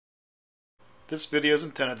This video is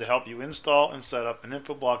intended to help you install and set up an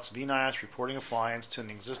Infoblox VNIOS reporting appliance to an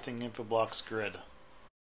existing Infoblox grid.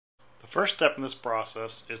 The first step in this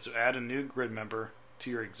process is to add a new grid member to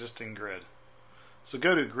your existing grid. So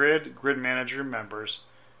go to Grid Manager Members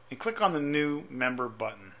and click on the New Member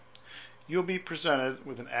button. You'll be presented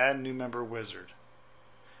with an Add New Member wizard.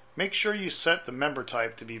 Make sure you set the member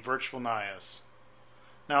type to be Virtual NIOS.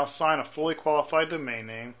 Now assign a fully qualified domain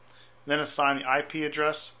name, then assign the IP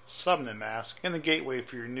address, subnet mask, and the gateway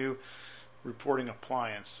for your new reporting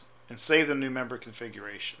appliance, and save the new member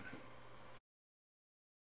configuration.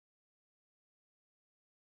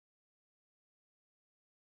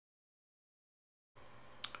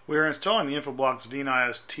 We are installing the Infoblox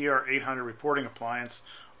VNIOS TR800 reporting appliance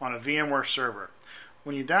on a VMware server.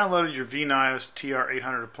 When you downloaded your VNIOS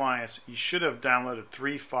TR800 appliance, you should have downloaded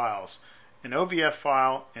 3 files, an OVF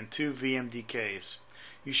file and 2 VMDKs.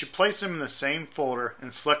 You should place them in the same folder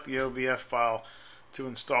and select the OVF file to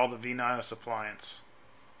install the VNIOS appliance.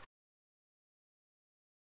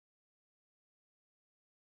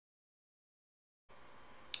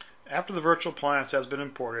 After the virtual appliance has been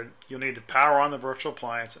imported, you'll need to power on the virtual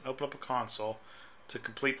appliance and open up a console to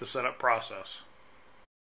complete the setup process.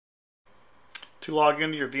 To log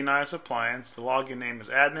into your VNIOS appliance, the login name is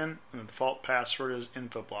admin and the default password is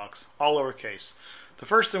Infoblox, all lowercase. The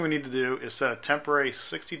first thing we need to do is set a temporary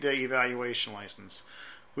 60-day evaluation license.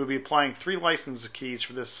 We'll be applying 3 license keys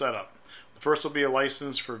for this setup. The first will be a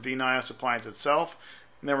license for VNIOS appliance itself,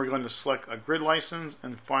 and then we're going to select a grid license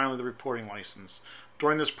and finally the reporting license.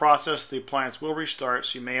 During this process, the appliance will restart,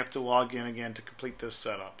 so you may have to log in again to complete this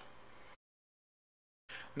setup.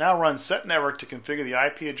 Now run set network to configure the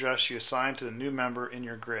IP address you assigned to the new member in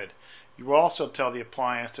your grid. You will also tell the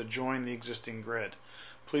appliance to join the existing grid.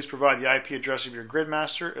 Please provide the IP address of your grid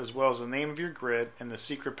master as well as the name of your grid and the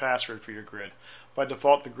secret password for your grid. By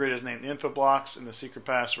default, the grid is named Infoblox and the secret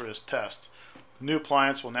password is test. The new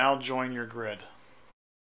appliance will now join your grid.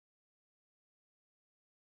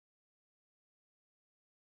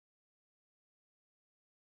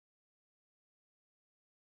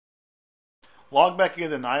 Log back into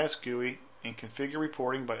the NIOS GUI and configure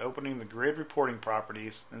reporting by opening the grid reporting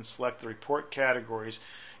properties and select the report categories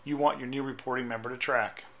you want your new reporting member to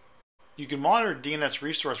track. You can monitor DNS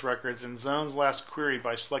resource records and zones last queried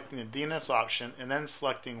by selecting the DNS option and then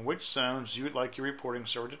selecting which zones you would like your reporting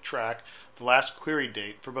server to track the last query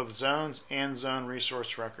date for both zones and zone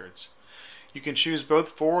resource records. You can choose both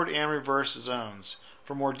forward and reverse zones.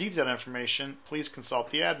 For more detailed information, please consult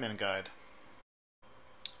the admin guide.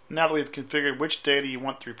 Now that we've configured which data you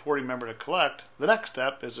want the reporting member to collect, the next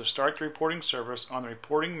step is to start the reporting service on the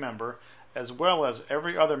reporting member as well as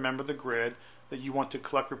every other member of the grid that you want to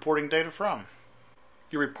collect reporting data from.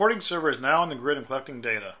 Your reporting server is now on the grid and collecting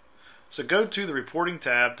data. So go to the reporting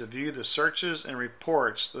tab to view the searches and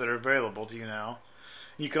reports that are available to you now.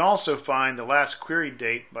 You can also find the last query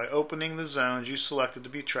date by opening the zones you selected to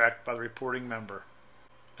be tracked by the reporting member.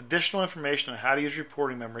 Additional information on how to use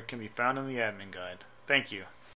reporting member can be found in the admin guide. Thank you.